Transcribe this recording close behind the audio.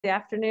The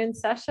afternoon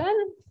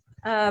session.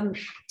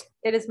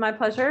 It is my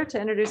pleasure to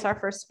introduce our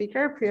first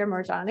speaker, Priya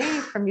Moorjani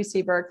from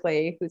UC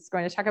Berkeley, who's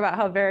going to talk about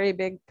how very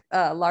big,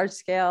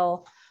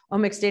 large-scale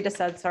omics data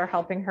sets are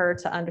helping her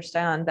to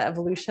understand the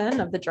evolution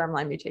of the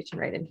germline mutation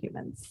rate in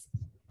humans.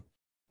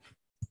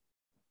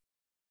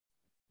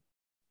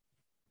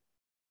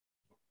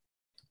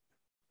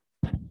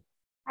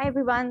 Hi,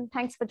 everyone.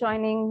 Thanks for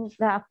joining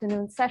the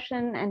afternoon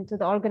session and to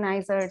the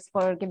organizers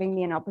for giving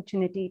me an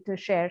opportunity to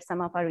share some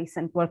of our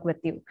recent work with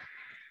you.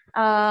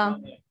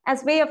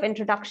 As way of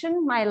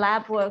introduction, my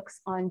lab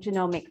works on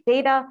genomic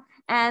data,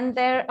 and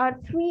there are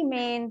three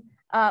main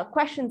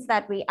questions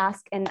that we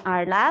ask in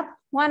our lab.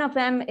 One of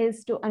them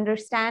is to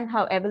understand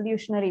how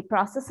evolutionary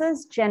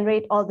processes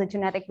generate all the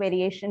genetic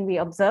variation we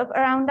observe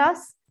around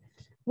us.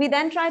 We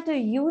then try to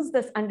use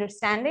this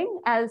understanding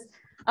as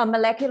a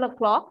molecular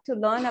clock to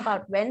learn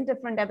about when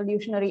different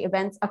evolutionary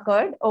events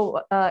occurred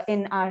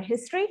in our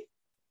history,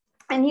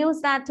 and use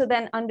that to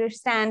then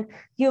understand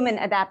human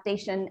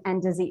adaptation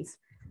and disease.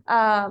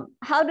 Can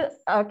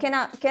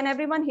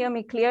everyone hear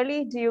me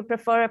clearly? Do you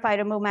prefer if I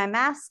remove my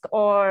mask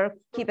or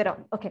keep it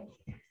on? Okay.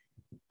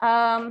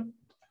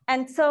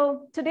 And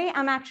so today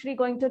I'm actually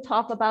going to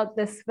talk about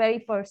this very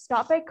first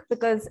topic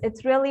because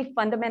it's really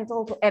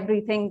fundamental to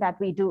everything that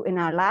we do in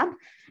our lab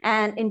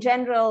and in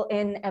general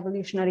in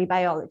evolutionary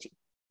biology.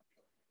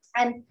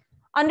 And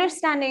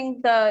understanding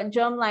the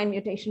germline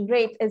mutation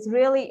rate is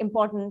really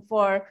important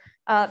for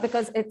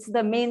because it's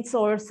the main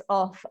source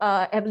of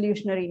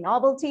evolutionary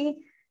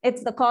novelty.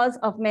 It's the cause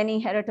of many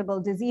heritable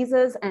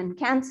diseases and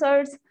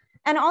cancers.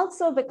 And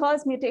also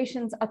because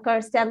mutations occur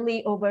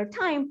steadily over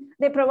time,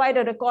 they provide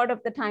a record of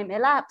the time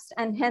elapsed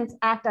and hence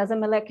act as a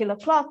molecular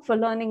clock for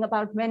learning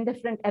about when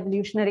different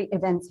evolutionary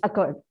events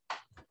occurred.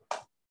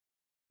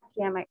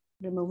 Okay, I might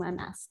remove my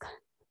mask.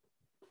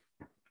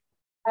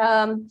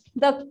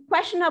 The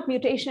question of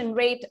mutation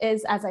rate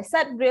is, as I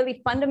said,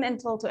 really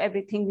fundamental to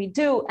everything we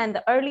do. And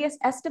the earliest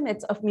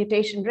estimates of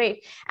mutation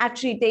rate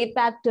actually date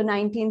back to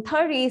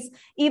 1930s,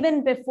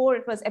 even before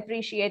it was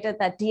appreciated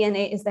that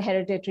DNA is the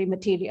hereditary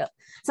material.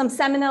 Some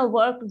seminal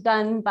work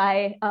done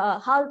by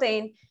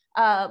Haldane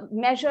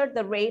measured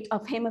the rate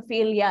of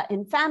hemophilia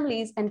in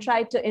families and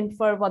tried to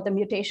infer what the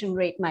mutation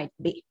rate might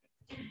be.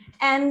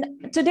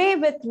 And today,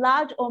 with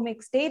large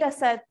omics data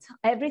sets,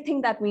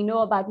 everything that we know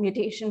about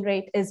mutation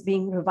rate is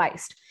being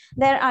revised.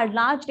 There are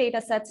large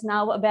data sets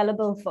now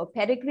available for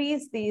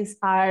pedigrees. These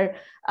are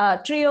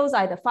trios,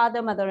 either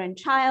father, mother, and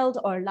child,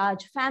 or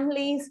large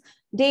families,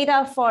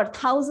 data for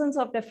thousands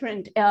of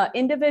different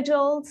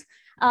individuals,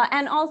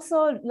 and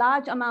also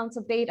large amounts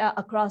of data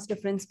across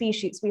different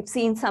species. We've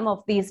seen some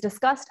of these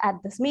discussed at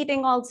this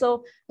meeting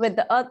also with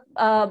the Earth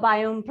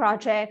Biome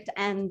Project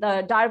and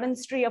the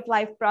Darwin's Tree of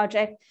Life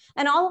Project.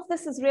 And all of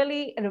this is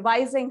really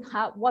revising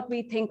what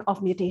we think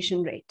of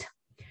mutation rate.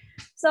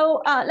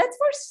 So let's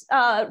first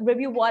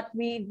review what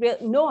we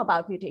know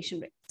about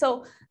mutation rate.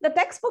 So the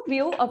textbook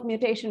view of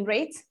mutation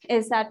rates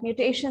is that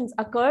mutations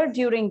occur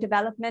during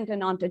development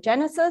and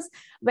ontogenesis,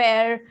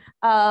 where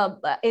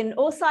in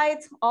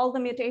oocytes, all the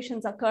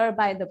mutations occur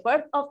by the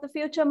birth of the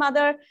future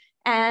mother.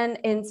 And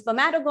in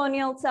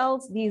spermatogonial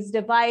cells, these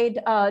divide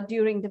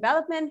during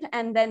development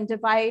and then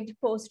divide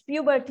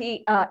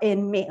post-puberty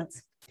in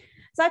males.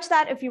 Such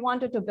that if you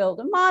wanted to build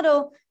a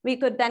model, we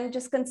could then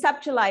just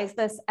conceptualize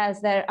this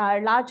as there are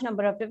a large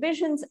number of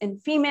divisions in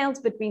females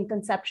between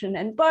conception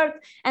and birth.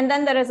 And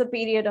then there is a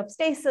period of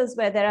stasis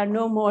where there are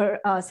no more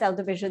cell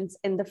divisions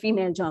in the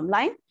female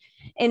germline.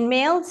 In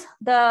males,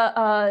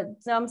 the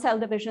germ cell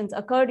divisions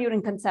occur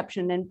during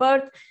conception and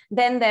birth.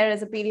 Then there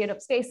is a period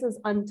of stasis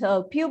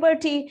until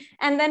puberty.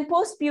 And then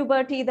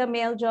post-puberty, the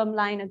male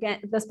germline, again,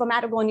 the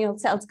spermatogonial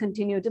cells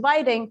continue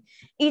dividing.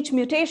 Each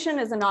mutation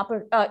is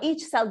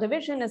each cell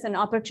division is an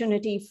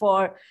opportunity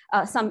for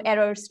some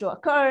errors to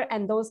occur,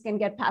 and those can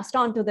get passed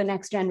on to the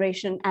next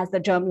generation as the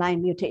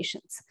germline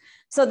mutations.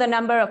 So the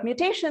number of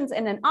mutations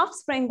in an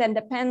offspring then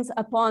depends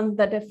upon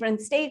the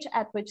different stage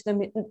at which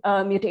the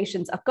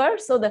mutations occur.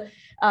 So the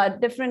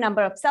different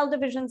number of cell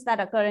divisions that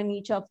occur in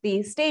each of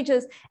these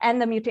stages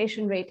and the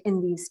mutation rate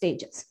in these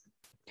stages.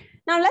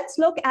 Now let's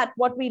look at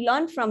what we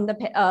learned from the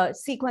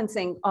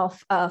sequencing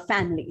of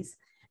families.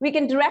 We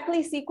can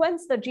directly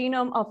sequence the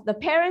genome of the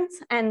parents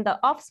and the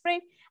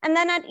offspring. And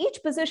then at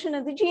each position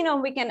of the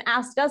genome, we can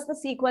ask, does the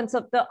sequence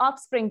of the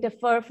offspring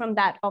differ from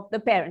that of the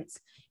parents?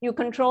 You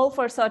control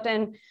for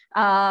certain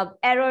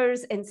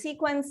errors in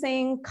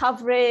sequencing,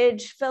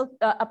 coverage,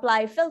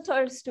 apply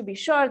filters to be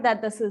sure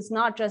that this is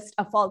not just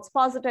a false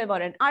positive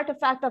or an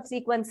artifact of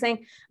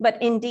sequencing,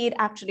 but indeed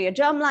actually a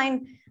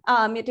germline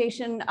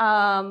mutation.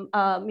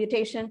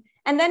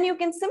 And then you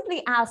can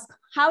simply ask,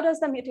 how does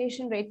the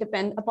mutation rate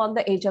depend upon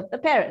the age of the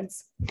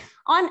parents?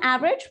 On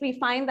average, we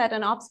find that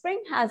an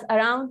offspring has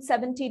around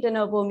 70 de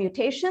novo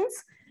mutations,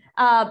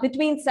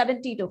 between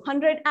 70 to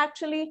 100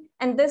 actually,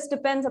 and this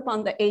depends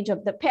upon the age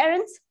of the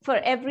parents. For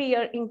every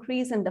year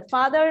increase in the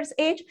father's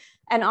age,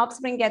 an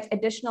offspring gets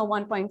additional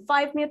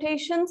 1.5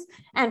 mutations,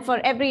 and for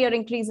every year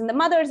increase in the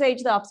mother's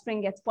age, the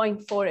offspring gets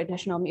 0.4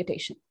 additional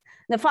mutation.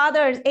 The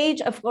father's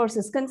age, of course,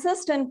 is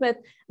consistent with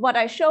what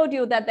I showed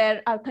you, that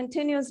there are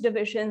continuous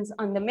divisions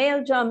on the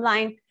male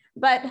germline,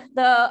 but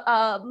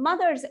the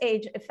mother's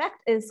age effect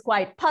is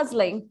quite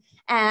puzzling.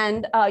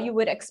 And you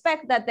would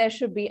expect that there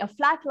should be a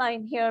flat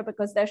line here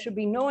because there should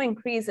be no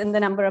increase in the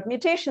number of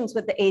mutations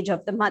with the age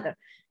of the mother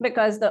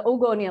because the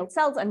oogoneal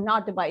cells are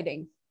not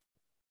dividing.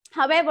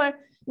 However,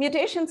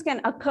 mutations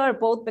can occur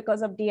both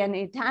because of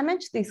DNA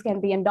damage. These can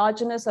be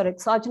endogenous or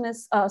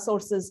exogenous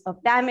sources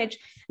of damage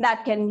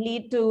that can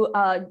lead to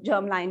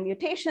germline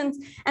mutations.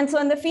 And so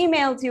in the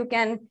females, you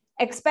can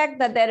expect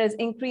that there is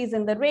increase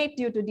in the rate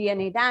due to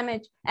DNA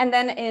damage. And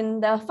then in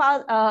the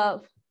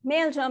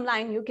male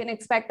germline, you can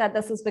expect that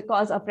this is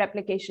because of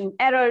replication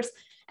errors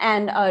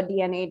and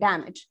DNA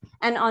damage.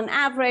 And on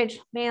average,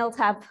 males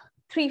have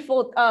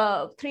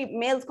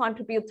males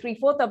contribute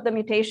 3/4 of the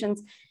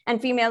mutations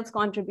and females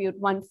contribute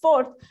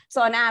 1/4.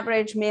 So on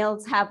average,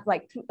 males have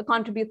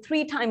contribute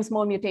 3 times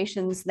more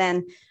mutations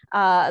than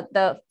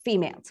the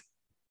females.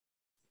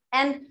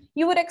 And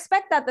you would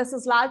expect that this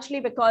is largely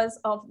because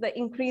of the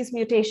increased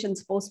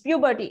mutations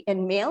post-puberty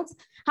in males.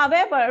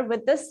 However,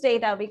 with this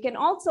data, we can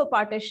also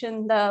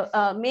partition the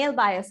male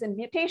bias in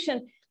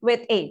mutation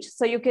with age.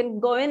 So you can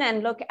go in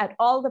and look at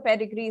all the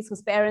pedigrees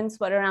whose parents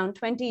were around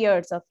 20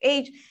 years of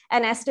age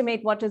and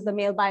estimate what is the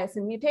male bias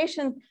in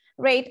mutation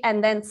rate.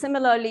 And then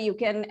similarly, you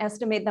can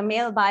estimate the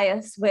male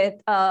bias with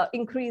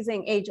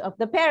increasing age of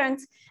the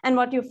parents. And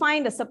what you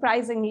find is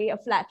surprisingly a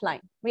flat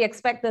line. We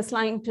expect this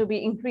line to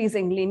be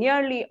increasing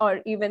linearly,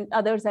 or even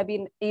others have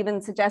been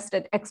even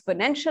suggested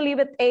exponentially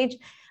with age,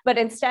 but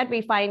instead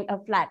we find a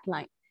flat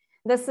line.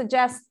 This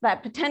suggests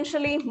that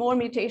potentially more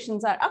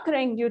mutations are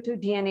occurring due to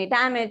DNA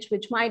damage,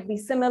 which might be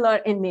similar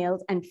in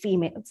males and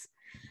females.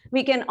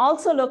 We can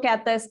also look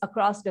at this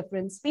across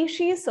different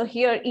species. So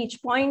here,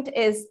 each point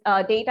is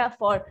data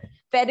for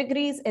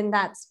pedigrees in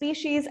that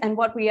species. And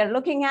what we are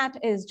looking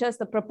at is just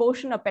the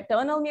proportion of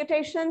paternal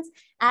mutations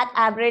at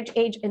average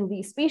age in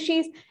these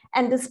species.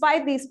 And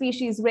despite these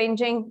species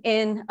ranging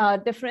in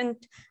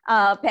different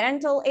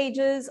parental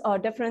ages or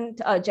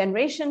different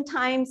generation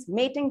times,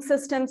 mating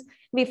systems,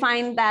 we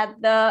find that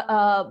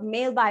the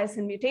male bias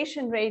in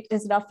mutation rate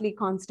is roughly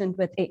constant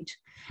with age.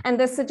 And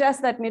this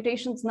suggests that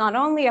mutations not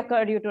only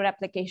occur due to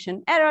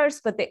replication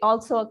errors, but they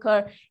also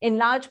occur in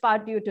large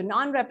part due to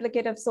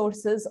non-replicative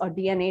sources or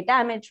DNA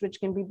damage, which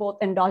can be both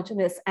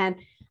endogenous and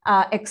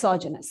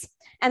exogenous.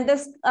 And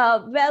this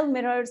well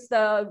mirrors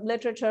the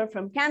literature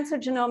from cancer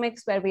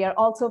genomics, where we are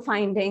also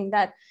finding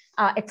that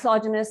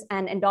exogenous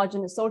and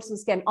endogenous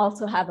sources can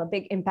also have a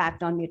big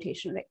impact on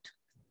mutation rate.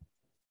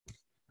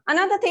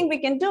 Another thing we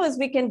can do is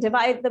we can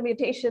divide the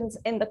mutations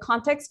in the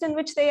context in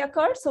which they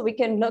occur. So we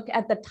can look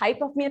at the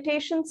type of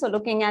mutation. So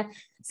looking at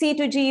C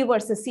to G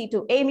versus C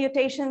to A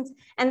mutations,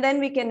 and then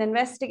we can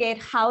investigate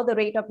how the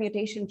rate of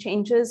mutation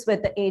changes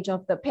with the age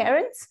of the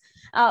parents.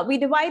 We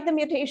divide the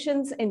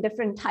mutations in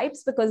different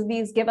types because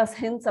these give us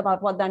hints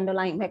about what the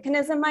underlying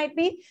mechanism might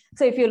be.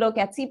 So if you look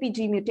at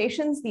CpG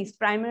mutations, these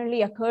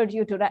primarily occur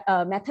due to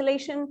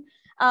methylation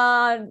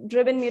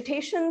driven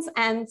mutations.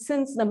 And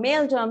since the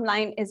male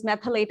germline is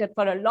methylated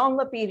for a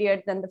longer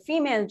period than the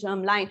female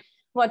germline,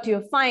 what you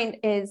find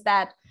is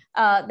that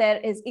there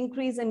is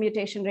increase in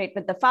mutation rate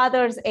with the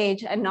father's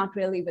age and not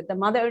really with the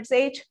mother's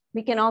age.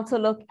 We can also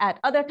look at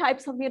other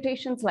types of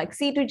mutations like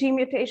C to G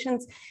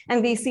mutations,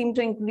 and these seem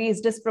to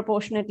increase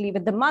disproportionately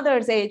with the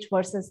mother's age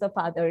versus the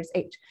father's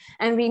age.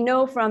 And we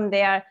know from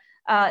their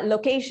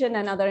location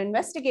and other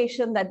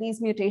investigation that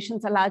these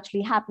mutations are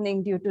largely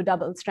happening due to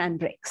double strand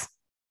breaks.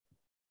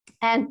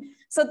 And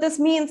so this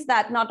means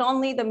that not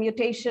only the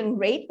mutation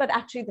rate, but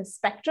actually the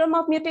spectrum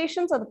of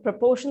mutations or the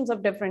proportions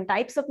of different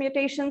types of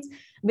mutations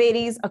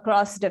varies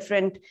across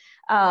different,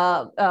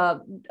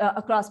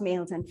 across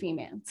males and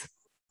females.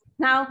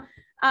 Now,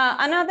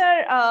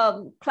 another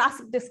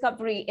classic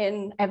discovery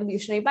in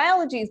evolutionary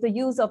biology is the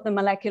use of the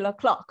molecular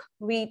clock.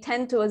 We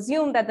tend to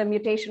assume that the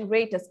mutation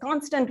rate is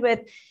constant with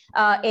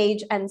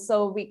age, and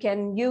so we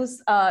can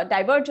use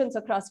divergence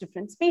across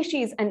different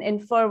species and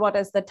infer what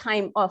is the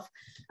time of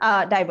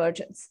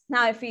divergence.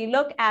 Now, if we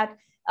look at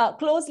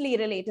closely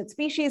related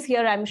species,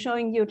 here I'm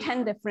showing you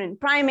 10 different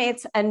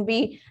primates, and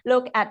we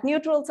look at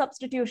neutral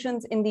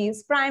substitutions in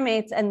these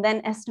primates and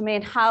then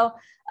estimate how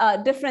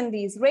different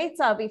these rates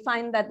are. We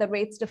find that the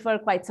rates differ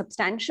quite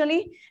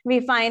substantially. We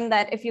find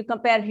that if you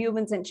compare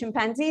humans and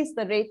chimpanzees,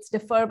 the rates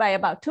differ by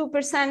about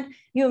 2%.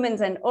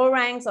 Humans and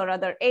orangs or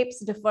other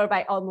apes differ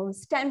by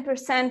almost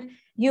 10%.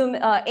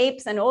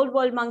 Apes and old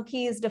world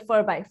monkeys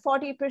differ by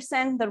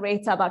 40%. The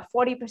rates are about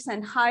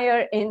 40%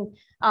 higher in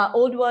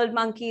old world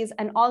monkeys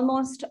and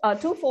almost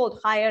twofold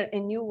higher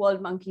in new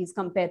world monkeys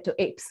compared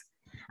to apes.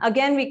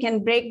 Again, we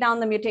can break down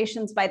the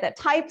mutations by the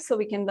type. So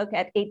we can look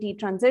at AT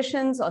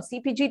transitions or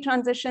CpG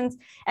transitions,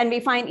 and we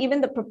find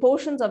even the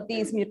proportions of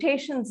these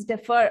mutations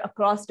differ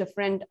across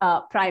different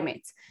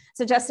primates,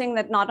 suggesting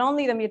that not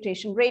only the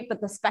mutation rate,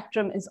 but the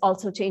spectrum is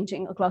also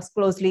changing across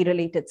closely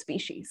related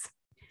species.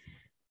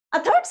 A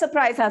third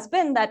surprise has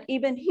been that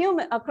even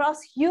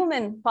across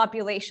human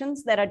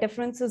populations, there are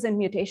differences in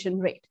mutation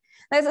rate.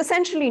 There's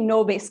essentially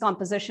no base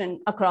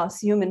composition across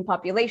human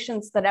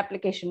populations. The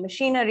replication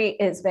machinery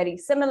is very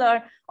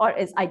similar or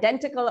is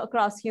identical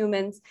across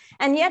humans.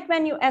 And yet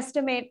when you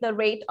estimate the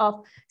rate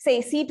of,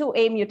 say,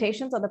 C2A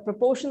mutations or the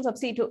proportions of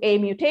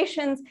C2A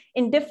mutations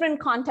in different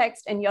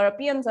contexts in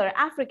Europeans or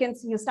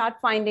Africans, you start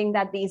finding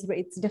that these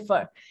rates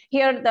differ.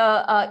 Here,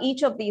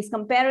 each of these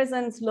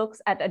comparisons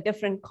looks at a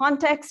different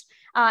context,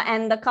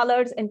 and the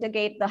colors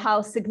indicate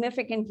how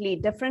significantly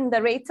different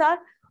the rates are.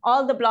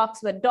 All the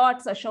blocks with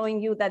dots are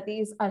showing you that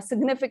these are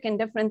significant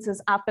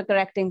differences after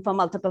correcting for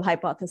multiple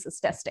hypothesis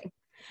testing.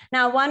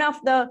 Now, one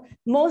of the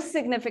most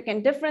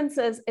significant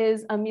differences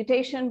is a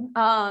mutation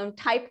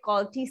type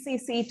called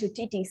TCC to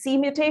TTC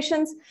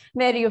mutations,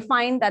 where you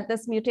find that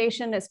this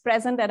mutation is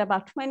present at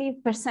about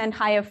 20%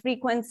 higher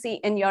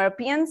frequency in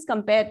Europeans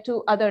compared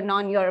to other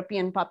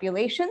non-European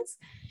populations.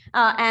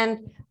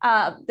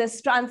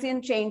 This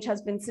transient change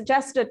has been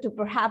suggested to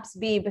perhaps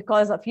be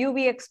because of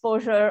UV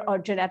exposure or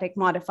genetic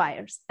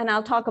modifiers. And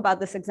I'll talk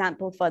about this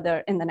example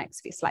further in the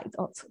next few slides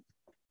also.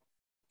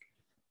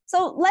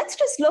 So let's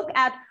just look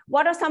at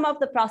what are some of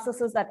the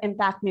processes that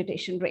impact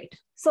mutation rate.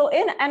 So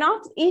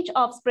each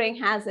offspring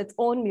has its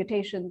own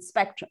mutation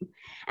spectrum.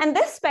 And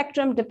this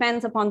spectrum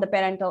depends upon the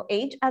parental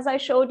age, as I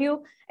showed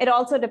you. It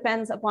also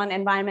depends upon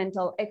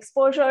environmental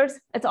exposures.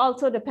 It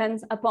also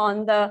depends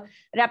upon the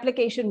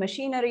replication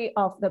machinery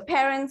of the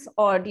parents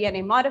or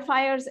DNA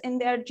modifiers in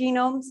their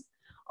genomes.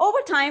 Over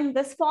time,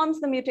 this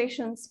forms the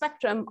mutation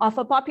spectrum of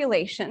a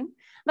population,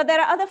 but there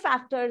are other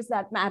factors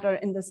that matter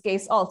in this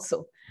case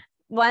also.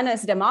 One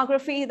is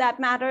demography that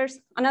matters.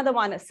 Another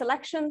one is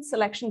selection.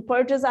 Selection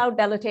purges out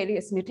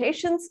deleterious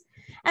mutations.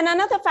 And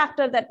another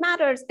factor that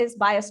matters is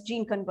biased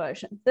gene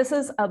conversion. This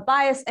is a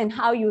bias in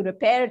how you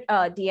repair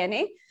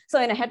DNA.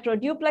 So in a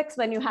heteroduplex,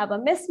 when you have a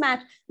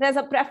mismatch, there's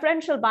a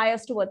preferential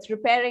bias towards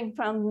repairing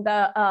from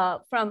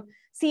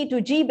C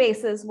to G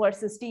bases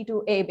versus T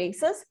to A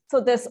bases. So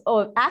this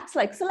acts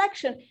like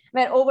selection,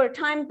 where over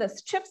time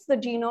this shifts the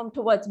genome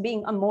towards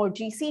being a more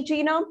GC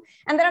genome.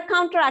 And there are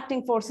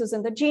counteracting forces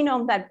in the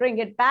genome that bring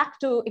it back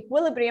to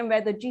equilibrium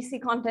where the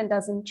GC content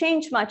doesn't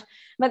change much,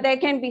 but there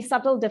can be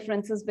subtle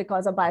differences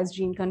because of biased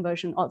gene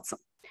conversion also.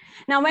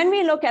 Now, when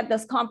we look at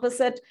this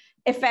composite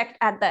effect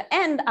at the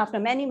end, after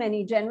many,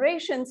 many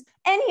generations,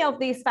 any of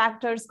these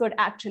factors could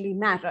actually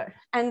matter.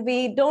 And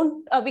we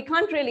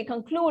can't really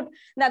conclude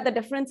that the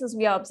differences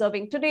we are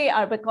observing today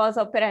are because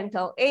of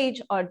parental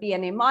age or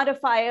DNA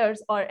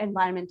modifiers or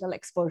environmental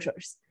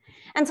exposures.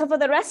 And so for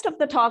the rest of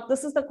the talk,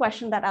 this is the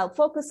question that I'll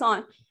focus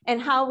on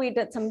and how we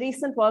did some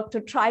recent work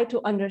to try to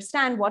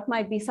understand what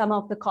might be some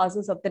of the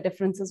causes of the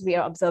differences we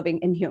are observing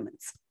in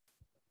humans.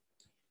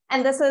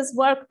 And this is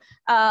work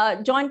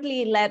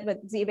jointly led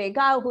with Ziwei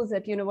Gao, who's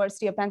at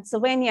University of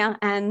Pennsylvania,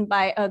 and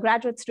by a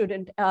graduate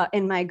student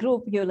in my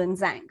group, Yulin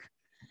Zhang.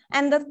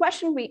 And the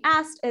question we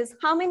asked is,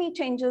 how many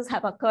changes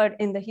have occurred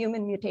in the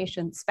human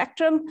mutation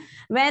spectrum?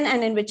 When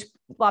and in which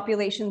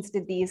populations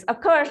did these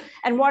occur?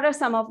 And what are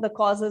some of the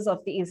causes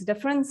of these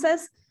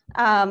differences?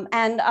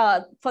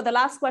 For the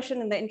last question,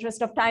 in the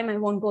interest of time, I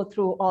won't go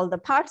through all the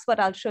parts, but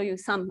I'll show you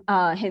some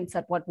hints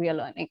at what we are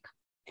learning.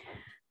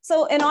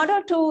 So in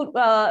order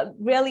to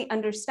really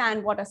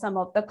understand what are some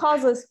of the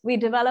causes, we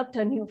developed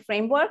a new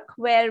framework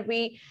where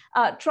we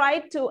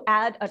tried to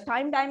add a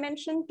time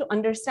dimension to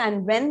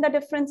understand when the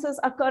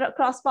differences occur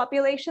across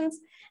populations.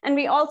 And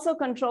we also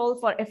control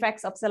for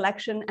effects of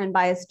selection and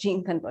biased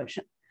gene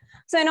conversion.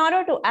 So in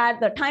order to add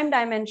the time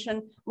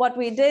dimension, what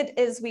we did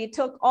is we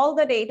took all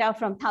the data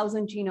from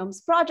 1000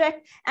 Genomes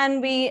Project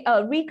and we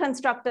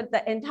reconstructed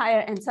the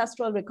entire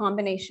ancestral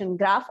recombination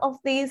graph of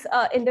these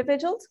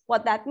individuals.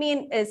 What that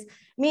means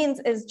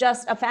is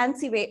just a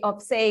fancy way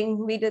of saying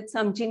we did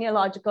some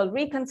genealogical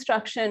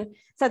reconstruction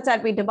such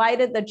that we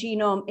divided the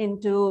genome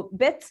into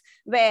bits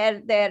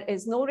where there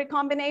is no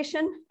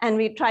recombination, and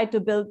we tried to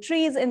build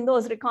trees in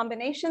those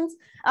recombinations,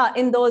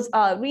 in those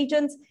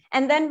regions.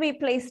 And then we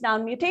place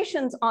down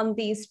mutations on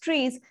these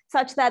trees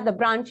such that the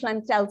branch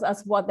length tells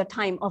us what the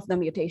time of the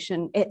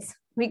mutation is.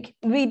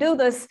 We do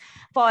this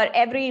for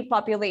every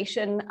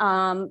population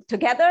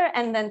together,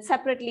 and then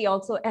separately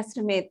also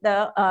estimate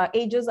the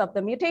ages of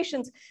the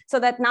mutations so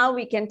that now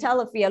we can tell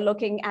if we are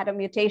looking at a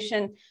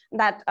mutation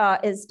that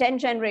is 10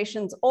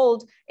 generations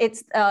old,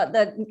 it's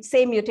the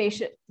same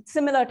mutation,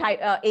 similar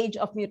type age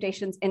of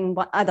mutations in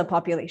other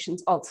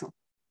populations also.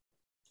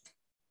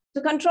 To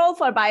control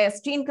for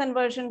biased gene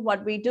conversion,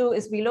 what we do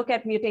is we look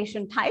at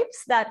mutation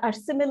types that are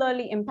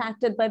similarly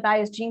impacted by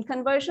biased gene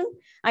conversion.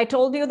 I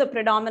told you the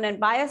predominant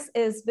bias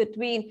is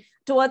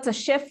towards a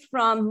shift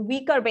from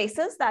weaker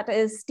bases, that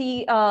is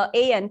A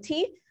and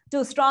T,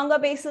 to stronger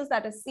bases,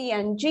 that is C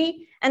and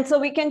G. And so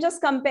we can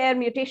just compare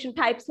mutation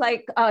types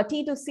like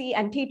T to C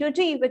and T to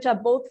G, which are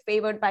both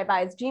favored by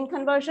biased gene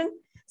conversion.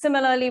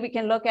 Similarly, we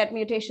can look at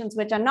mutations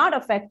which are not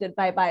affected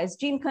by biased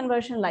gene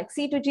conversion, like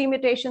C to G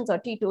mutations or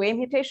T to A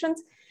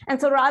mutations.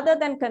 And so rather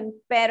than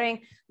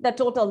comparing the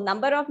total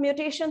number of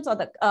mutations or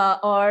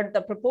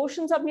the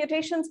proportions of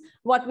mutations,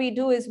 what we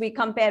do is we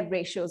compare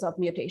ratios of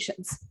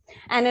mutations.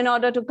 And in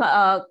order to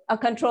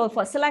control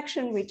for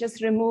selection, we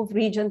just remove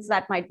regions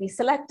that might be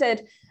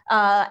selected.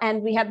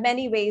 And we have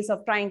many ways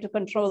of trying to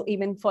control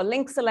even for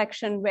link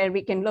selection, where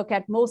we can look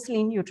at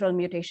mostly neutral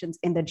mutations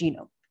in the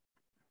genome.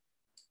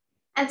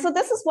 And so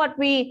this is what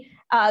we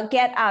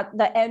get at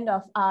the end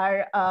of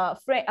our,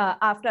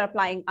 after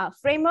applying our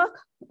framework.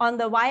 On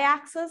the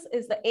y-axis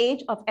is the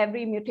age of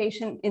every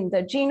mutation in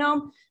the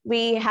genome.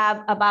 We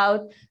have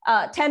about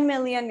 10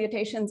 million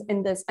mutations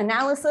in this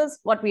analysis.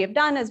 What we have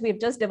done is we've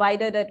just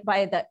divided it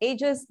by the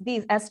ages.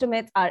 These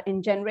estimates are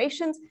in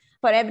generations.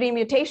 For every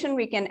mutation,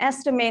 we can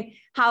estimate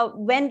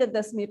when did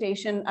this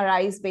mutation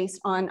arise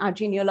based on our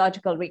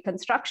genealogical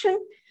reconstruction.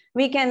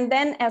 We can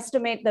then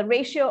estimate the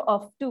ratio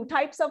of two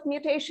types of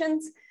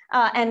mutations.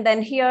 And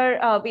then here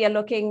we are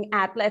looking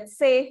at, let's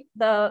say,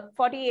 the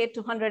 48 to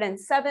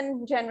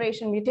 107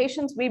 generation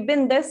mutations. We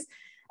bin this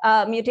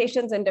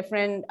mutations in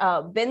different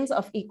bins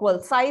of equal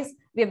size.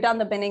 We've done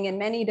the binning in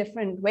many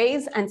different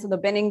ways. And so the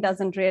binning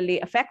doesn't really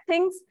affect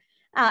things.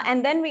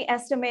 And then we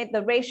estimate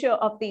the ratio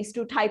of these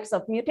two types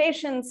of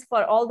mutations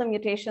for all the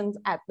mutations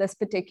at this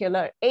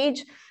particular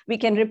age. We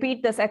can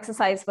repeat this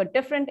exercise for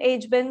different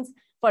age bins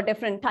for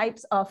different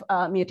types of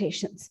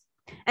mutations.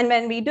 And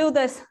when we do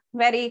this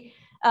very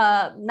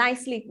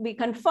nicely, we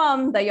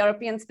confirm the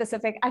European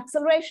specific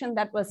acceleration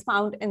that was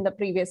found in the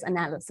previous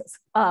analysis.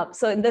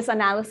 So in this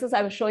analysis,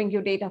 I was showing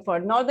you data for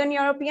Northern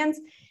Europeans,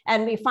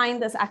 and we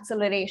find this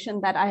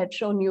acceleration that I had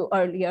shown you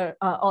earlier,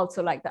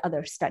 also like the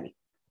other study.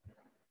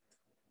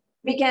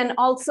 We can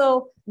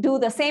also do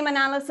the same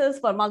analysis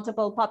for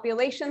multiple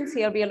populations.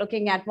 Here we are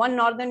looking at one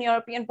Northern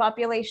European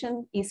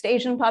population, East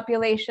Asian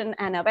population,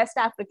 and a West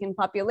African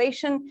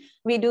population.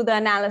 We do the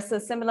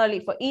analysis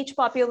similarly for each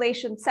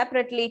population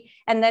separately,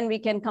 and then we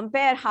can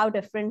compare how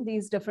different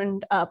these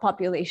different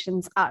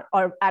populations are,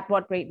 or at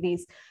what rate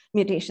these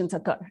mutations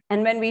occur.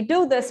 And when we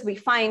do this, we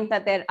find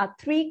that there are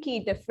three key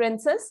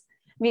differences.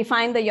 We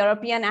find the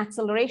European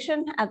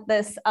acceleration at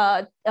this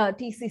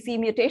TCC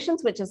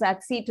mutations, which is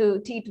at C to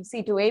T to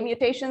C to A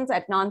mutations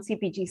at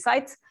non-CPG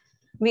sites.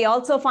 We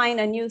also find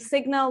a new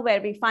signal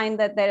where we find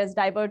that there is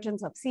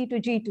divergence of C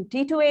to G to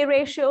T to A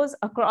ratios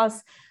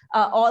across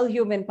all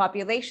human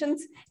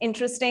populations.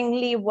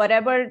 Interestingly,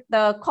 whatever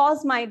the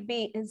cause might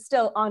be is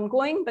still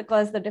ongoing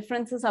because the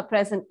differences are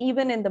present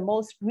even in the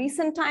most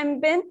recent time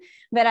bin,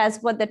 whereas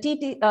with the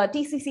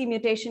TCC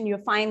mutation, you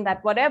find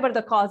that whatever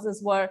the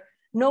causes were,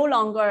 no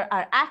longer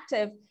are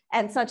active,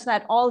 and such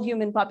that all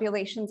human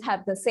populations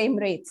have the same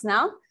rates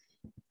now.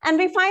 And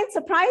we find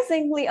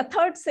surprisingly a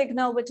third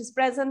signal, which is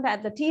present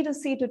at the T to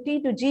C to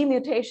T to G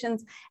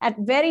mutations at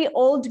very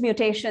old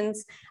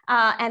mutations.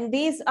 And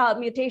these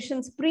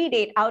mutations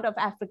predate out of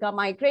Africa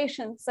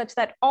migration, such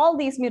that all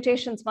these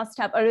mutations must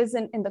have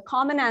arisen in the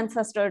common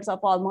ancestors of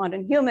all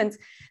modern humans,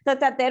 so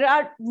that there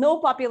are no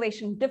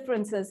population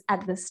differences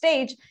at this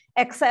stage,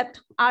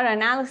 except our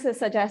analysis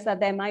suggests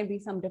that there might be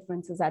some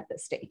differences at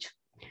this stage.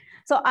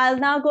 So I'll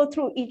now go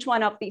through each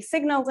one of these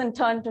signals in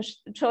turn to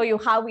show you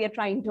how we are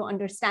trying to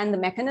understand the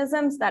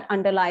mechanisms that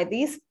underlie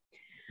these.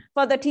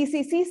 For the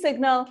TCC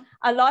signal,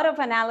 a lot of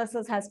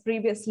analysis has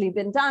previously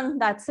been done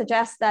that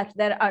suggests that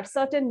there are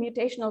certain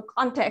mutational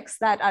contexts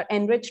that are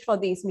enriched for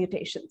these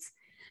mutations.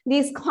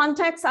 These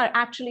contexts are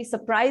actually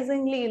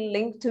surprisingly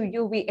linked to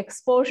UV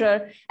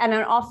exposure and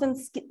are often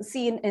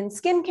seen in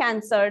skin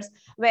cancers,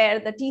 where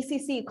the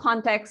TCC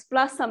context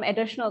plus some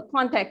additional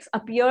contexts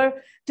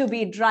appear to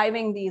be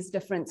driving these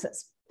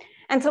differences.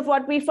 And so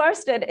what we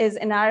first did is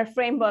in our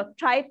framework,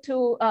 tried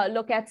to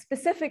look at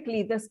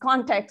specifically this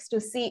context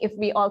to see if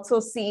we also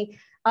see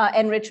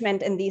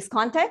enrichment in these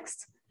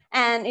contexts.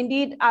 And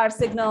indeed, our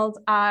signals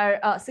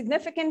are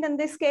significant in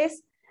this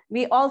case.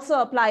 We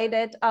also applied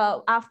it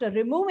after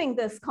removing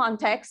this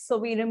context. So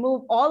we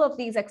remove all of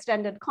these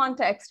extended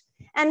contexts,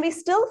 and we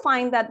still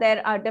find that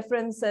there are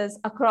differences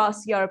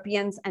across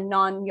Europeans and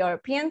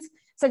non-Europeans,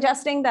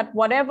 suggesting that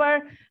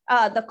whatever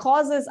the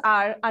causes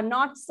are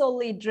not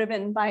solely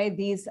driven by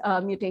these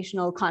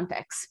mutational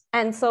contexts.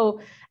 And so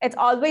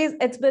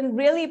it's been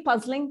really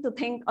puzzling to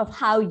think of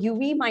how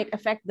UV might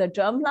affect the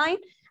germline.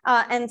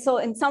 And so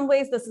in some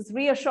ways, this is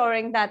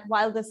reassuring that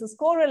while this is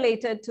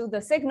correlated to the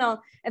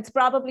signal, it's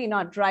probably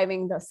not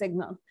driving the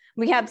signal.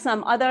 We have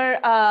some other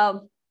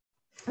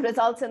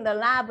results in the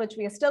lab, which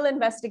we are still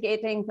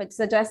investigating, which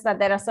suggests that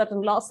there are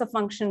certain loss of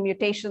function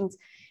mutations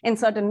in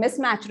certain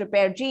mismatch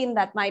repair gene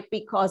that might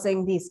be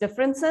causing these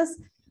differences.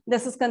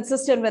 This is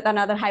consistent with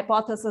another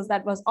hypothesis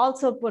that was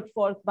also put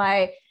forth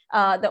by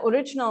the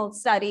original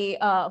study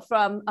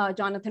from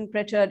Jonathan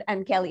Pritchard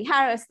and Kelly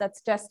Harris that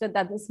suggested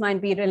that this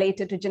might be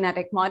related to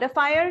genetic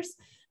modifiers,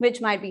 which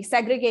might be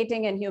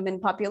segregating in human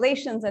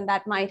populations, and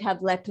that might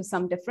have led to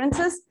some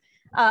differences.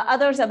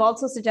 Others have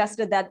also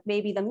suggested that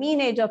maybe the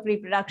mean age of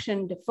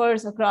reproduction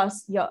differs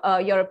across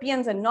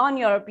Europeans and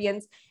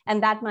non-Europeans,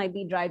 and that might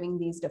be driving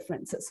these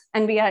differences.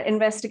 And we are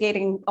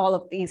investigating all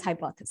of these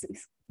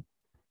hypotheses.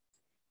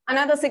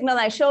 Another signal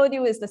I showed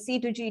you is the C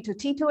to G to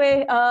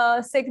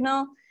T2A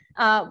signal.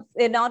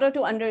 In order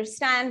to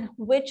understand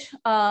which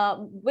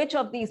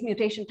of these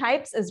mutation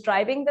types is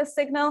driving this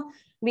signal,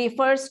 we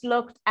first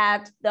looked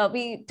at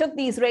we took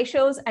these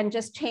ratios and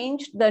just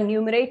changed the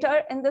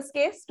numerator in this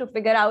case to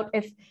figure out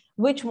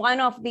which one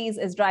of these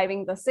is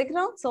driving the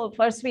signal. So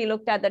first we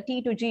looked at the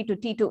T to G to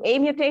T2A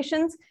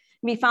mutations.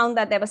 We found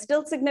that there were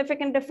still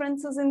significant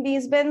differences in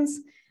these bins.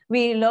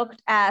 We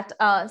looked at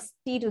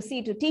T to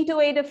C to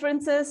T2A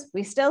differences.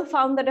 We still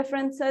found the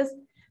differences.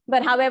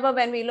 But however,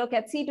 when we look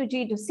at C to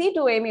G to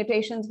C2A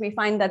mutations, we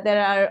find that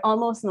there are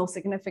almost no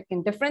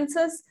significant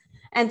differences.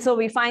 And so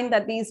we find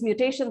that these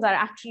mutations are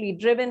actually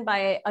driven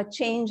by a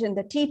change in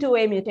the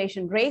T2A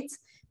mutation rates.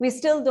 We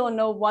still don't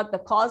know what the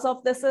cause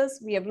of this is.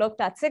 We have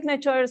looked at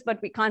signatures,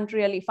 but we can't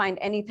really find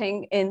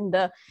anything in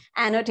the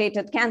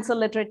annotated cancer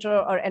literature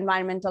or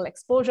environmental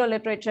exposure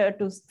literature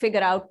to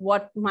figure out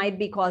what might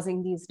be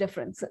causing these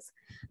differences.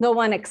 The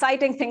one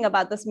exciting thing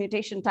about this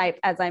mutation type,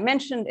 as I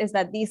mentioned, is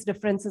that these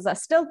differences are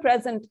still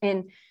present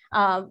in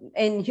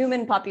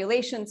human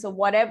populations. So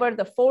whatever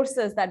the force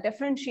is that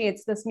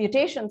differentiates this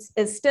mutations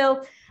is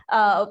still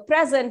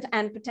present,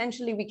 and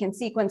potentially we can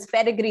sequence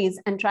pedigrees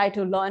and try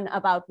to learn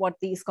about what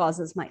these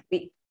causes might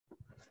be.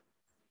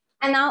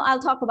 And now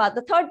I'll talk about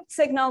the third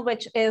signal,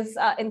 which is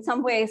in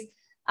some ways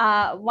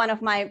one of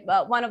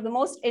the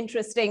most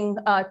interesting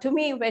to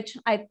me, which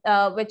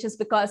is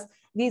because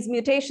these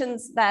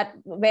mutations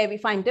where we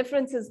find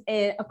differences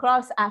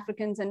across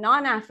Africans and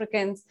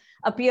non-Africans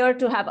appear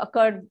to have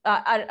occurred,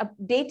 are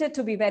dated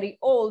to be very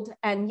old,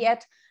 and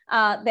yet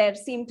there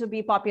seem to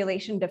be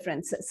population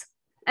differences.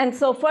 And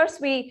so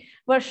first we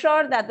were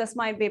sure that this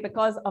might be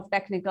because of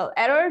technical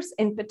errors.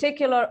 In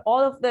particular, all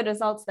of the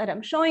results that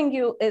I'm showing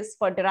you is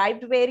for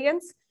derived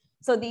variants.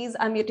 So these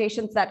are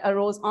mutations that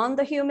arose on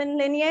the human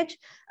lineage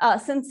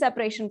since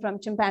separation from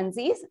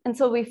chimpanzees. And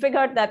so we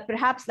figured that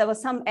perhaps there was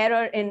some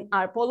error in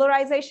our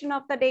polarization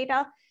of the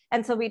data.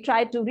 And so we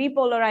tried to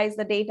repolarize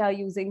the data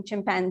using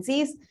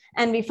chimpanzees.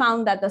 And we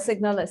found that the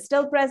signal is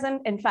still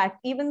present, in fact,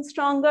 even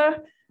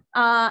stronger.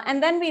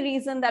 And then we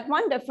reasoned that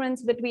one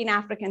difference between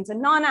Africans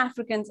and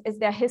non-Africans is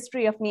their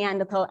history of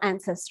Neanderthal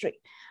ancestry.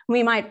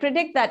 We might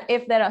predict that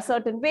if there are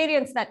certain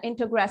variants that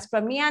integrate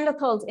from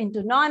Neanderthals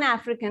into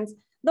non-Africans,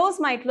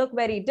 those might look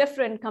very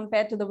different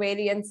compared to the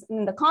variants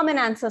in the common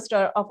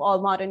ancestor of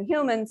all modern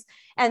humans.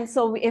 And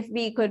so if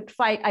we could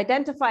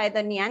identify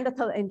the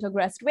Neanderthal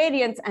integrest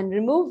variants and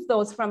remove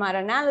those from our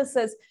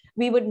analysis,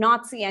 we would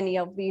not see any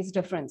of these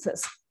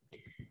differences.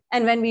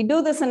 And when we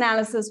do this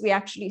analysis, we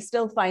actually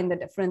still find the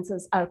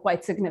differences are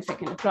quite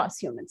significant across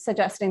humans,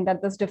 suggesting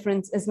that this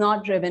difference is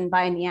not driven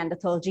by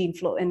Neanderthal gene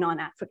flow in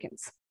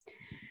non-Africans.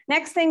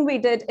 Next thing we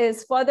did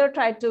is further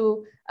try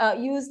to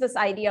use this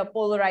idea of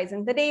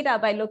polarizing the data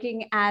by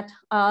looking at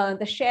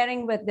the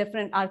sharing with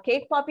different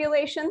archaic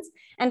populations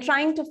and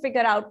trying to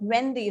figure out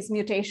when these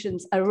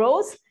mutations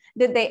arose.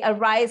 Did they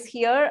arise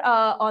here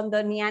on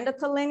the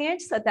Neanderthal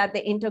lineage so that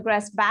they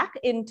integrate back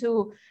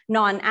into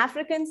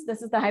non-Africans?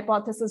 This is the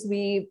hypothesis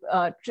we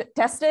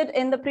tested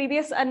in the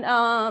previous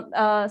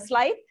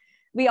slide.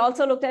 We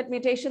also looked at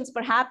mutations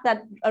perhaps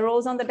that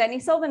arose on the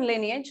Denisovan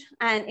lineage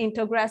and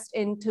integressed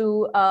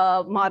into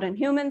modern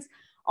humans,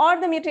 or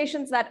the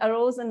mutations that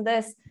arose in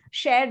this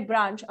shared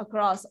branch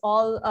across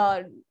all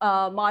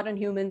modern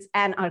humans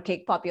and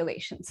archaic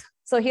populations.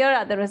 So here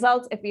are the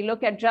results. If we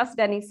look at just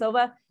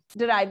Denisova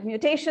derived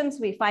mutations,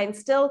 we find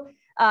still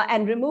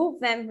and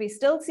remove them, we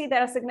still see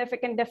there are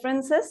significant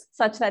differences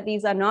such that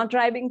these are not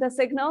driving the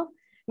signal.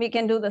 We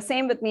can do the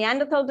same with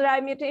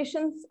Neanderthal-derived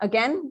mutations.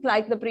 Again,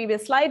 like the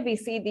previous slide, we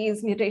see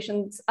these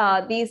mutations,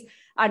 these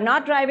are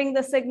not driving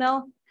the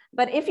signal.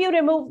 But if you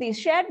remove these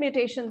shared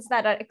mutations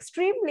that are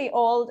extremely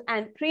old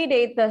and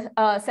predate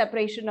the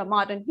separation of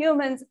modern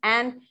humans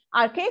and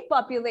archaic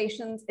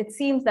populations, it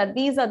seems that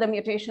these are the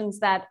mutations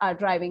that are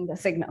driving the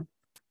signal.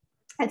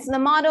 It's the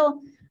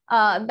model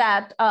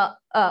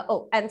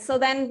and so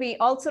then we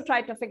also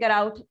try to figure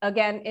out,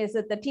 again, is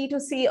it the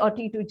T2C or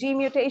T2G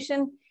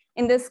mutation?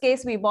 In this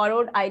case, we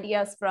borrowed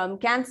ideas from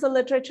cancer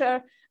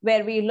literature,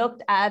 where we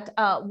looked at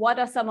what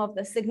are some of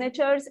the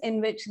signatures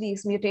in which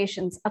these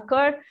mutations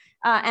occur.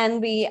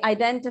 And we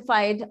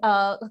identified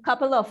a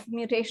couple of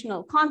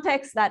mutational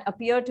contexts that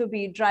appear to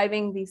be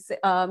driving these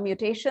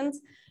mutations.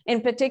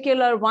 In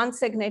particular, one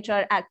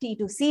signature at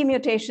T2C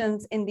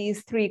mutations in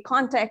these three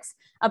contexts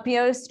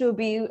appears to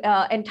be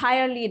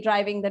entirely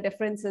driving the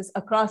differences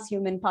across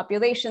human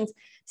populations,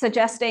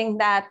 suggesting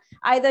that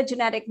either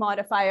genetic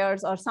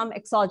modifiers or some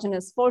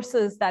exogenous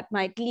forces that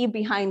might leave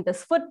behind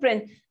this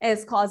footprint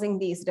is causing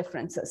these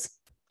differences.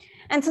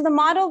 And so the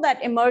model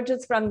that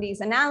emerges from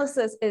these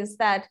analyses is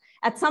that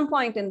at some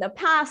point in the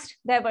past,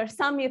 there were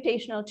some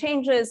mutational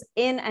changes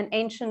in an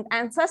ancient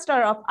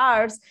ancestor of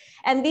ours.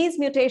 And these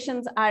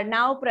mutations are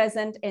now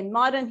present in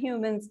modern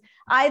humans,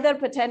 either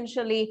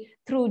potentially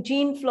through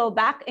gene flow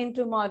back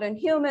into modern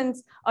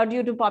humans or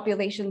due to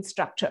population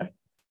structure.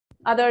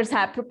 Others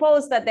have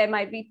proposed that there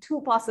might be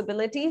two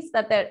possibilities,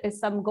 that there is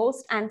some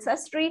ghost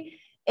ancestry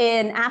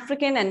in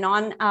African and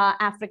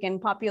non-African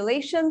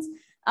populations,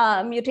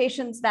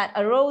 mutations that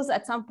arose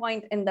at some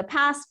point in the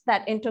past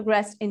that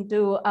integressed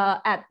into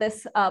at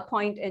this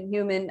point in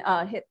human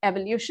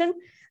evolution.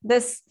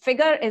 This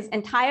figure is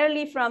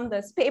entirely from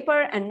this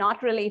paper and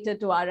not related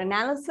to our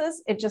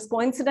analysis. It just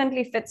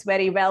coincidentally fits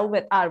very well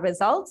with our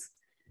results.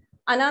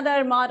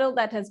 Another model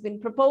that has been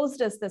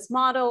proposed is this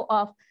model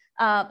of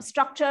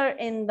structure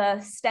in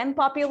the stem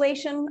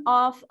population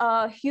of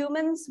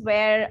humans,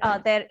 where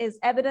there is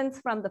evidence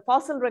from the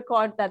fossil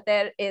record that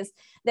there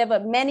were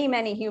many,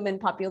 many human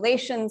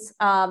populations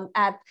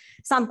at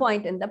some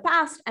point in the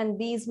past, and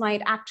these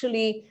might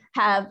actually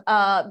have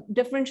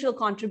differential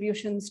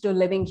contributions to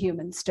living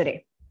humans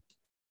today.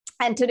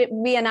 And today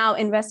we are now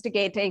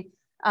investigating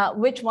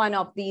which one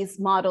of these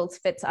models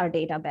fits our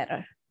data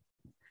better.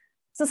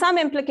 So some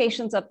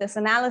implications of this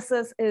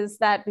analysis is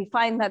that we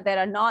find that there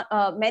are not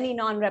many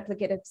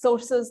non-replicative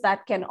sources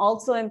that can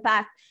also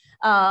impact,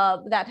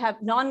 that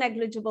have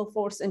non-negligible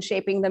force in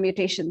shaping the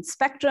mutation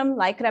spectrum,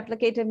 like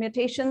replicative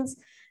mutations.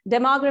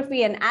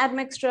 Demography and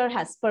admixture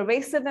has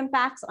pervasive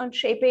impacts on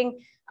shaping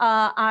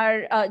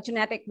our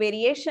genetic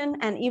variation,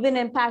 and even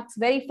impacts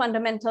very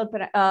fundamental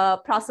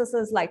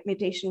processes like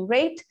mutation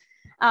rate.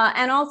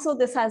 And also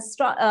this has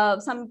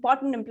some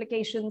important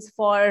implications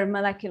for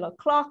molecular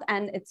clock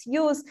and its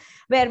use,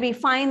 where we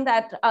find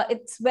that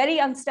it's very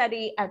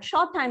unsteady at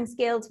short time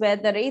scales, where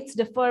the rates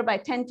differ by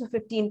 10 to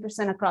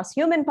 15% across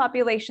human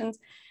populations,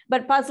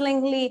 but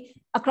puzzlingly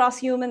across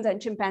humans and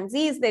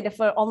chimpanzees, they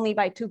differ only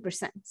by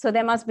 2%. So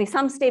there must be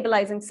some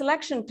stabilizing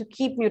selection to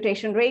keep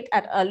mutation rate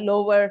at a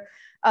lower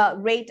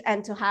rate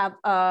and to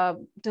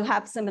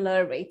have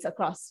similar rates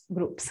across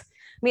groups.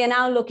 We are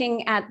now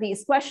looking at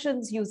these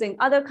questions using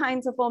other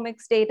kinds of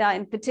omics data,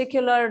 in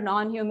particular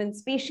non-human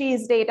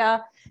species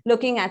data,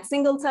 looking at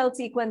single cell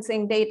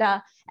sequencing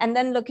data, and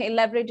then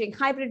leveraging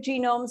hybrid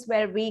genomes,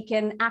 where we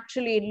can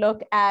actually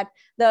look at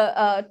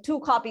the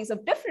two copies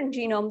of different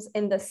genomes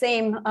in the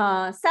same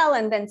cell,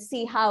 and then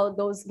see how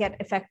those get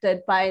affected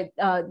by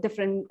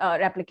different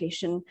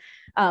replication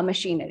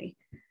machinery.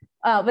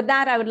 With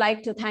that, I would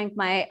like to thank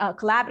my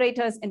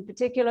collaborators, in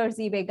particular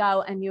Ziwei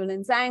Gao and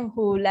Yulin Zhang,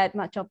 who led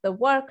much of the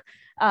work.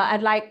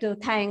 I'd like to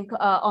thank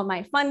all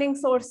my funding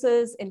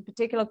sources, in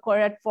particular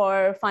Coret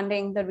for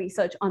funding the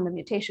research on the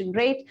mutation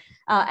rate,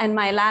 and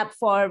my lab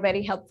for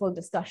very helpful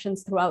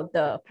discussions throughout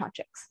the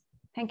projects.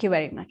 Thank you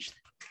very much.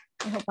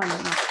 I hope I'm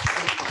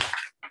enough.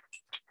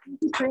 Thank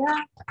you,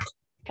 Priya.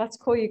 That's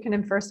cool. You can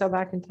infer so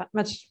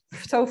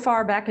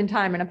far back in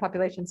time in a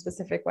population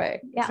specific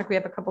way. Yeah. Looks like we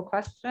have a couple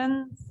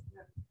questions.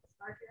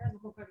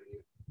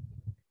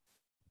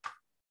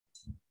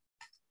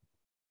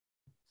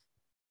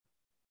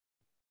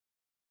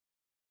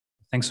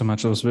 Thanks so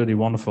much. It was really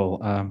wonderful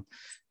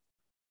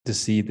to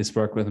see this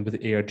work with the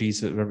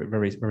ARGs. Very,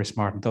 very, very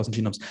smart. 1,000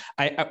 genomes.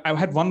 I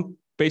had one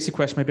basic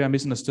question. Maybe I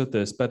misunderstood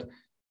this, but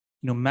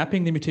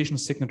mapping the mutation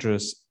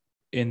signatures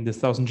in the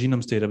 1,000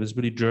 genomes data was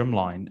really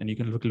germline, and you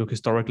can look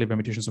historically where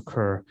mutations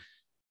occur.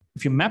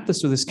 If you map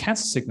this to these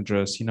cancer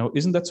signatures,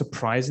 isn't that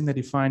surprising that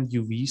you find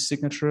UV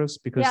signatures,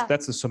 because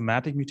that's a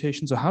somatic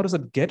mutation? So how does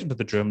that get into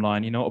the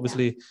germline?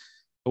 Obviously,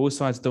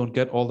 oocytes don't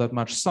get all that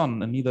much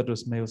sun, and neither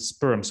does male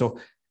sperm. So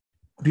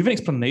do you have an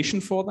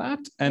explanation for that?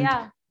 And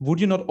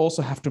would you not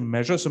also have to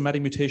measure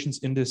somatic mutations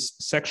in these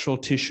sexual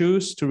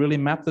tissues to really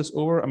map this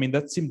over? I mean,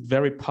 that seemed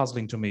very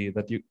puzzling to me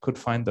that you could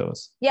find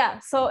those. Yeah,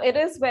 so it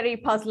is very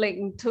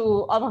puzzling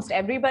to almost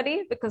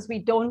everybody, because we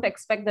don't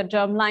expect the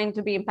germline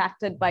to be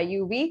impacted by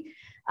UV.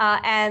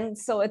 And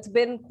so it's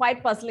been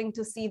quite puzzling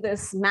to see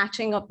this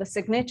matching of the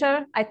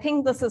signature. I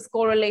think this is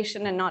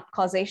correlation and not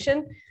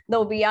causation,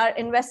 though we are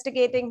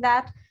investigating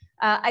that.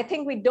 I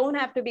think we don't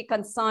have to be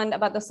concerned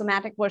about the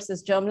somatic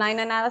versus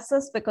germline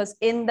analysis, because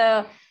in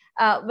the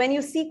when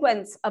you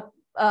sequence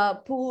a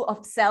pool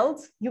of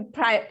cells, you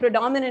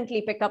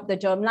predominantly pick up the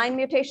germline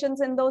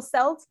mutations in those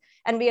cells,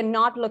 and we are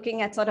not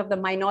looking at sort of the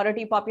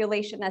minority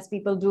population as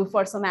people do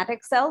for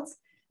somatic cells.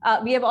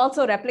 We have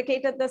also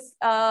replicated this,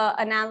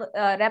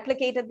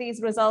 replicated these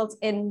results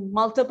in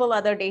multiple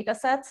other data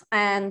sets,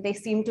 and they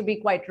seem to be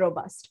quite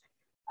robust.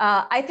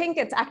 I think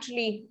it's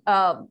actually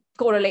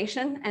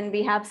correlation, and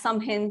we have some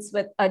hints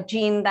with a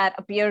gene that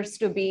appears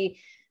to be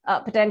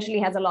potentially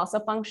has a loss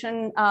of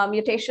function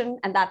mutation,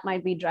 and that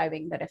might be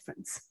driving the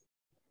difference.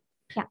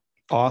 Yeah.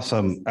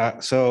 Awesome.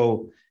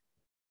 So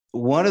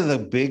one of the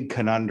big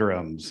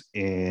conundrums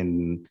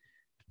in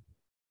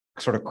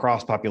sort of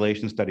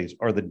cross-population studies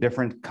are the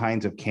different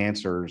kinds of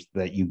cancers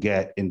that you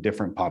get in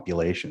different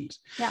populations,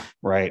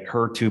 right?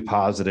 HER2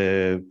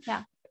 positive,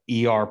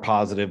 ER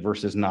positive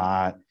versus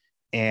not.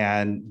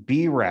 And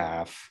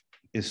BRAF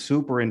is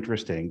super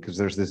interesting because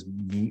there's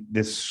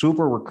this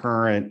super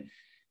recurrent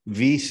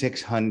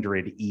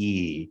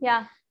V600E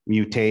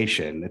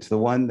mutation. It's the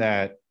one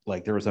that,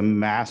 like, there was a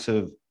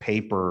massive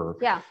paper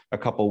a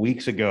couple of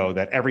weeks ago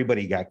that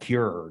everybody got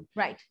cured,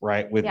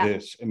 right, with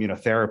this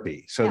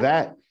immunotherapy. So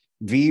that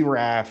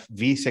VRAF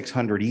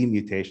V600E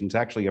mutation is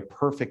actually a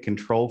perfect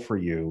control for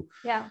you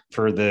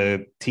for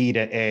the T to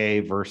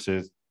A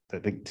versus the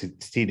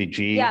T to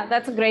G. Yeah,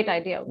 that's a great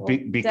idea. We'll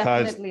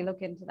because definitely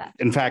look into that.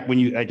 In fact,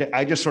 when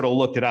I just sort of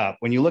looked it up.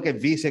 When you look at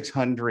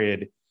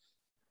V600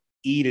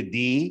 E to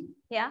D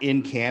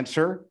in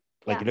cancer,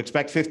 like you'd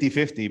expect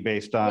 50-50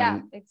 based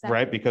on,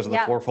 right? Because of the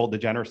fourfold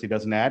degeneracy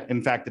doesn't add.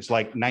 In fact, it's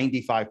like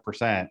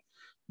 95%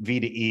 V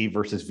to E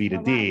versus V to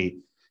D.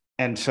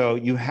 And so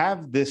you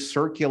have this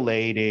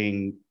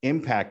circulating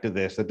impact of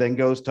this that then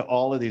goes to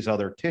all of these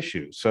other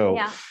tissues. So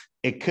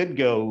it could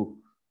go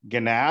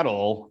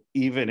gonadal,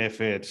 even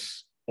if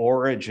its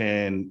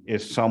origin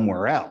is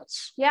somewhere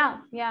else. That's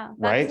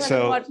right?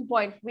 an important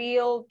point.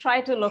 We'll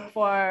try to look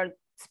for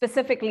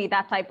specifically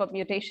that type of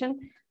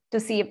mutation to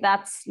see if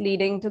that's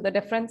leading to the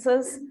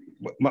differences.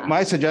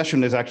 My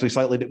suggestion is actually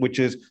slightly, which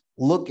is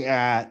look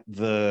at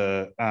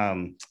the,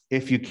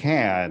 if you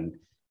can,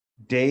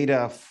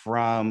 data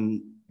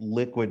from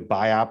liquid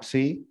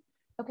biopsy.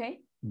 Okay.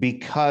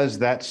 Because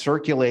that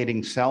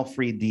circulating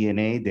cell-free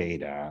DNA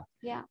data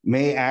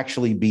may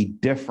actually be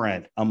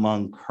different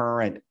among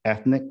current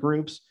ethnic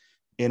groups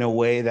in a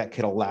way that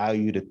could allow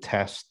you to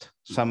test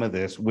some of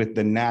this with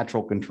the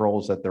natural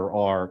controls that there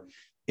are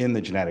in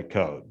the genetic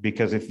code.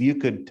 Because if you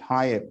could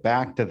tie it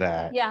back to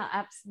that,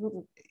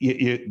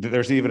 absolutely.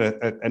 There's even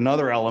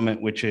another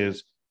element, which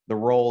is the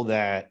role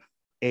that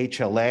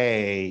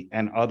HLA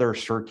and other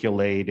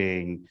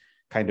circulating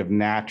kind of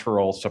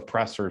natural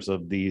suppressors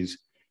of these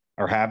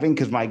are having.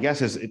 Because my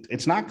guess is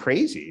it's not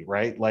crazy,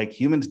 right? Like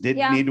humans did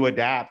need to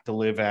adapt to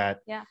live at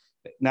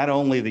not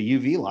only the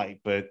UV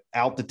light, but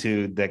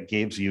altitude that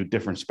gives you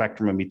different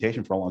spectrum of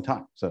mutation for a long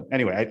time. So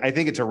anyway, I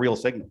think it's a real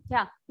signal.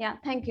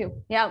 Thank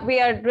you. We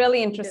are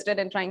really interested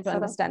in trying to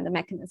understand the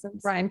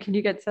mechanisms. Ryan, can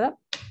you get set up?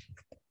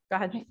 Go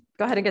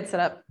ahead and get set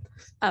up.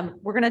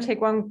 We're going to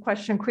take one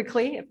question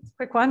quickly, a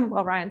quick one,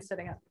 while Ryan's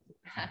sitting up.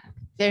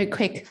 Very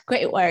quick,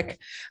 great work.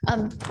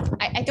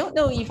 I don't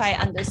know if I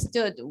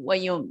understood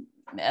what you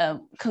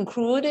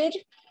concluded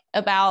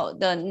about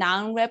the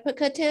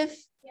non-replicative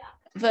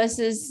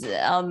versus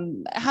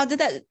how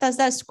does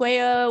that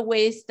square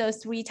with the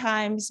 3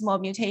 times more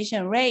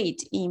mutation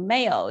rate in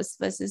males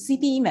versus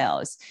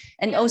females,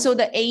 and also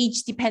the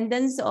age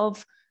dependence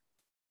of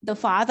the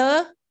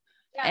father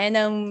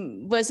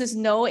and versus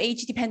no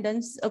age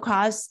dependence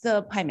across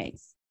the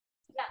primates?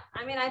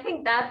 I mean, I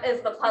think that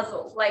is the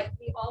puzzle. Like,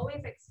 we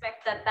always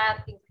expect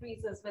that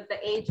increases with the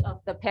age of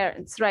the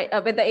parents, right?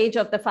 With the age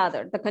of the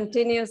father, the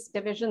continuous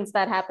divisions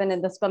that happen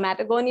in the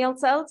spermatogonial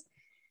cells,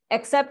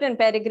 except in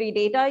pedigree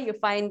data, you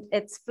find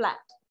it's flat.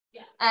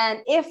 And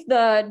if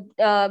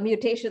the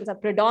mutations are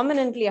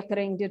predominantly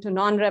occurring due to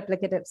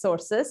non-replicative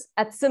sources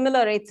at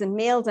similar rates in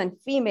males and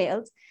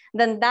females,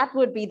 then that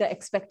would be the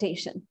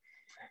expectation.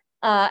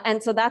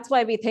 And so that's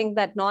why we think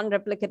that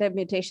non-replicative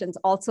mutations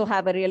also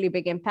have a really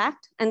big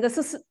impact. And this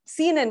is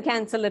seen in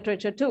cancer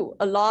literature too.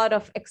 A lot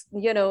of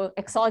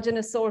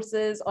exogenous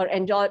sources or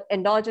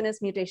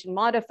endogenous mutation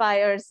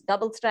modifiers,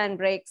 double-strand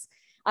breaks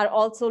are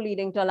also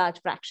leading to a large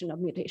fraction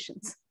of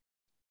mutations.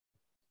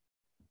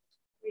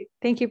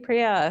 Thank you,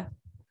 Priya.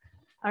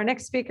 Our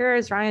next speaker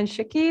is Ryan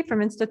Schicke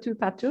from Institut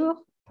Pasteur.